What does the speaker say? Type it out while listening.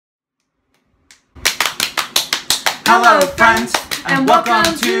Hello friends, and welcome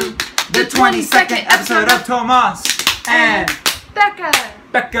to the 22nd episode of Tomas and Becca.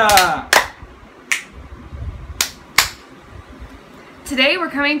 Today we're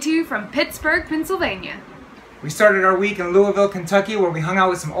coming to you from Pittsburgh, Pennsylvania. We started our week in Louisville, Kentucky, where we hung out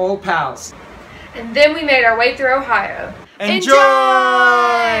with some old pals. And then we made our way through Ohio. Enjoy!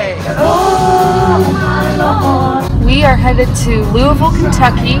 Oh, my Lord. We are headed to Louisville,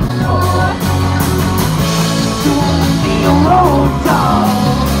 Kentucky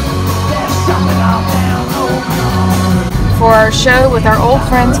for our show with our old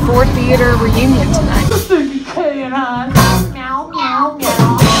friends Ford Theater reunion tonight.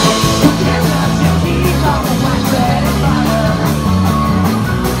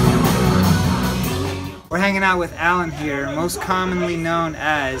 We're hanging out with Alan here, most commonly known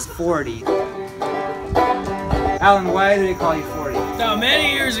as 40. Alan, why do they call you 40? Now,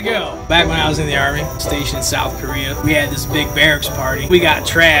 many years ago, back when I was in the Army, stationed in South Korea, we had this big barracks party. We got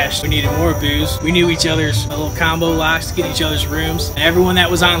trashed. We needed more booze. We knew each other's little combo locks to get each other's rooms. And everyone that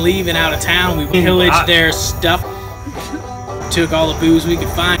was on leave and out of town, we pillaged their stuff. Took all the booze we could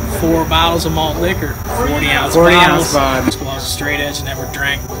find. 4 bottles of malt liquor, 40-ounce bottles. Well, I was a straight edge, never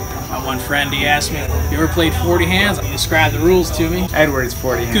drank. My one friend, he asked me, "You ever played 40 hands?" He described the rules to me. Edward's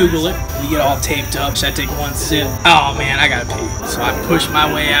 40 hands. Google it. You get all taped up. So I take one sip. Oh man, I gotta pee. So I push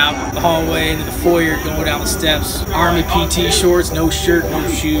my way out the hallway into the foyer, go down the steps. Army PT shorts, no shirt, no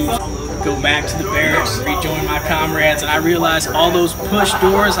shoes. Go back to the barracks, rejoin my comrades, and I realized all those push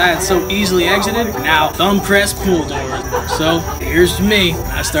doors I had so easily exited are now thumb press pull doors. So here's to me.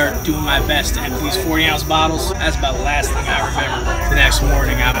 I start doing my best to empty these 40-ounce bottles. That's about the last thing I remember. The next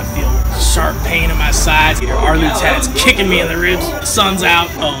morning, I feel sharp pain in my sides. Our lieutenant's kicking me in the ribs. The sun's out.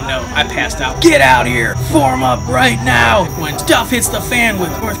 Oh no, I passed out. Get out here. Form up right now. When stuff hits the fan with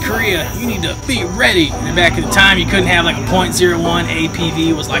North Korea, you need to be ready. And back at the time, you couldn't have like a .01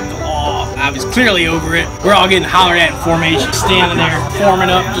 APV was like the law. I was clearly over it. We're all getting hollered at in formation, standing there, forming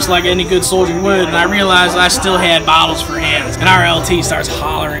up just like any good soldier would, and I realized I still had bottles for hands. And our LT starts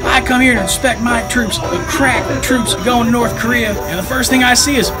hollering, "I come here to inspect my troops, the crack troops going to North Korea." And the first thing I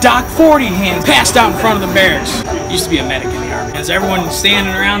see is Doc 40 hands passed out in front of the barracks. Used to be a medic in the Army. As everyone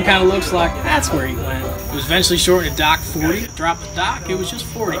standing around kind of looks like, that's where he went. It was eventually shortened to Doc 40. Drop the Doc, it was just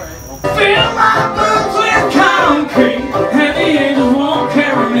 40. Fill my boots with concrete, and the angels won't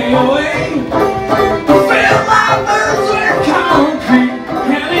carry me away. Fill my boots with concrete,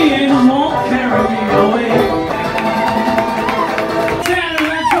 and the angels won't carry me away.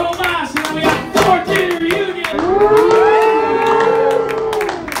 Saturday at Tomas, and we got 4th Theater reunion.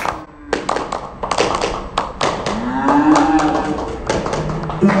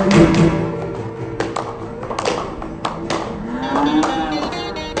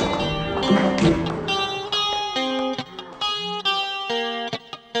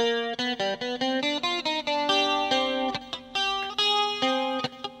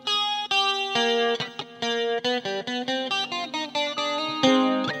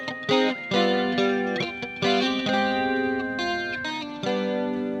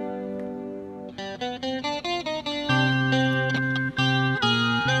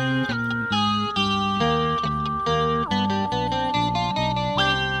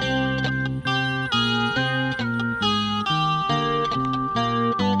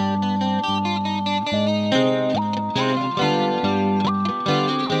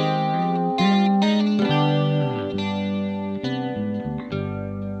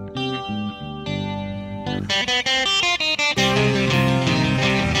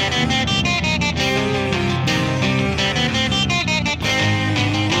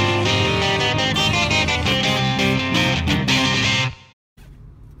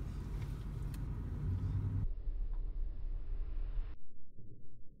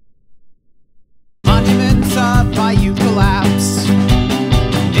 Monuments up, you collapse.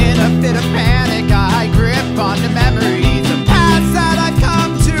 In a bit of panic, I grip onto memories of paths that I've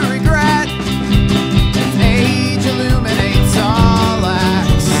come to regret. As age illuminates all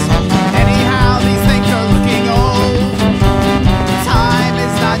acts. Anyhow, these things are looking old. Time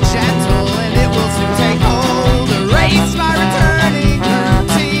is not gentle, and it will soon take hold. Erase my returning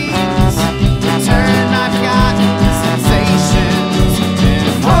routines. Return my forgotten sensations.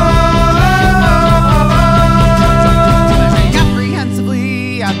 And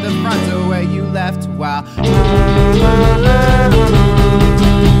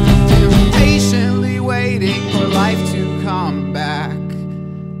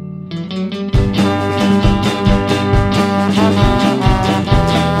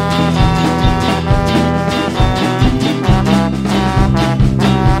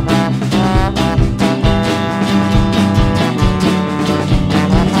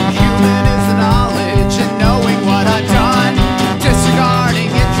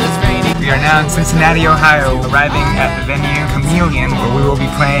around Cincinnati, Ohio, arriving at the venue Chameleon, where we will be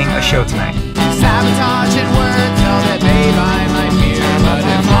playing a show tonight. Sabotaging words, know that babe I might fear, but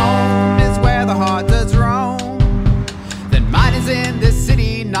if home is where the heart does roam, then mine is in this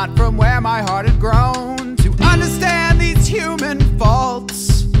city, not from where my heart had grown. To understand these human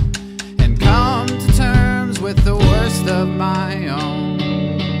faults and come to terms with the worst of my own.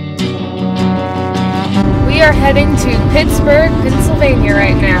 We are heading to Pittsburgh, Pennsylvania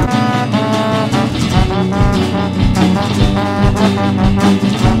right now.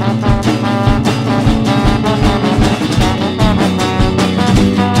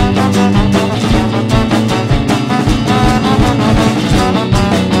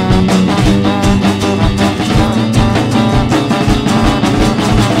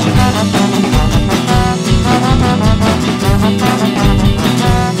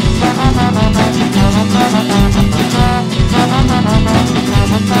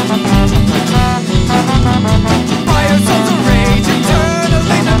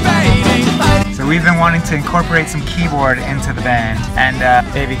 We've been wanting to incorporate some keyboard into the band, and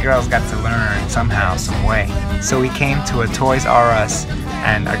baby girl's got to learn somehow, some way. So we came to a Toys R Us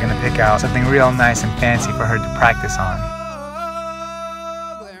and are gonna pick out something real nice and fancy for her to practice on.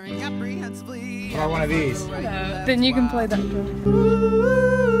 Or one of these. Then you can play that.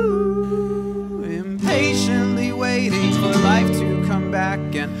 Impatiently waiting for life to come back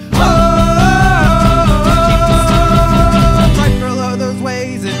and right below those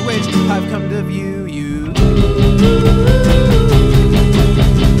ways in which I've come to view you.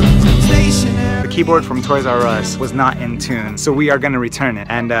 The keyboard from Toys R Us was not in tune, so we are going to return it,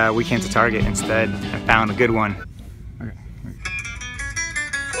 and we came to Target instead and found a good one.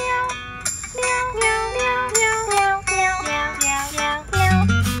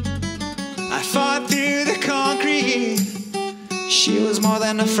 I fought through the concrete. She was more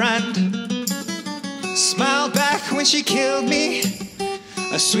than a friend. Smiled back when she killed me,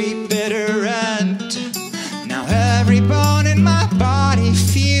 a sweet bitter end. Now every bone in my body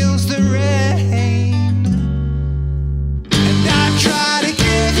feels the rain, and I try to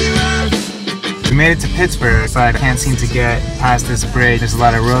give you up. We made it to Pittsburgh, but I can't seem to get past this bridge. There's a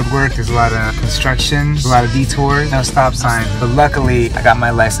lot of road work, there's a lot of construction, there's a lot of detours, no stop signs. But luckily, I got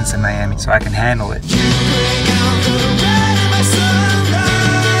my license in Miami, so I can handle it.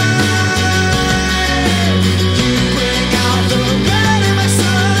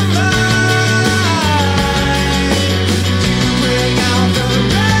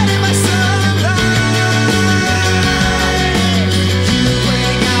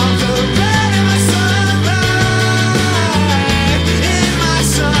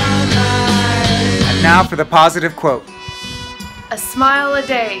 Now for the positive quote. A smile a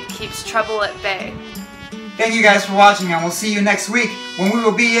day keeps trouble at bay. Thank you guys for watching, and we'll see you next week when we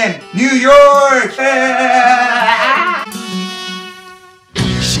will be in New York!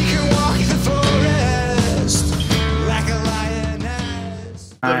 She can walk the forest like a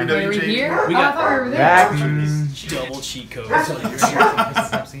lioness. Are we here? We got- I thought we were there. Back. Double cheat code. You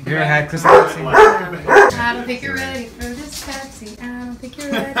ever had Crystal Pepsi? I don't think you're ready for this Pepsi. I don't think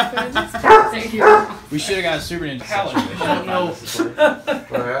you're ready for this Pepsi. We should have got a Super Nintendo. I don't know.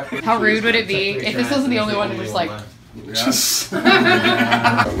 How rude would it be if this wasn't the only one to just like...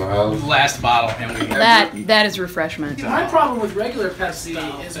 Last bottle, and we. That is refreshment. My problem with regular Pepsi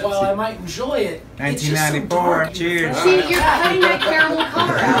is while I might enjoy it, it's just so 1994. dark. Cheers. See, you're cutting that caramel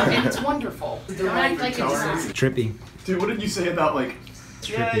color out, and it's wonderful. I like it. Trippy. Dude, what did you say about like?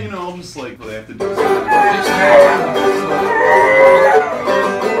 Yeah, you know, just like what they have to do.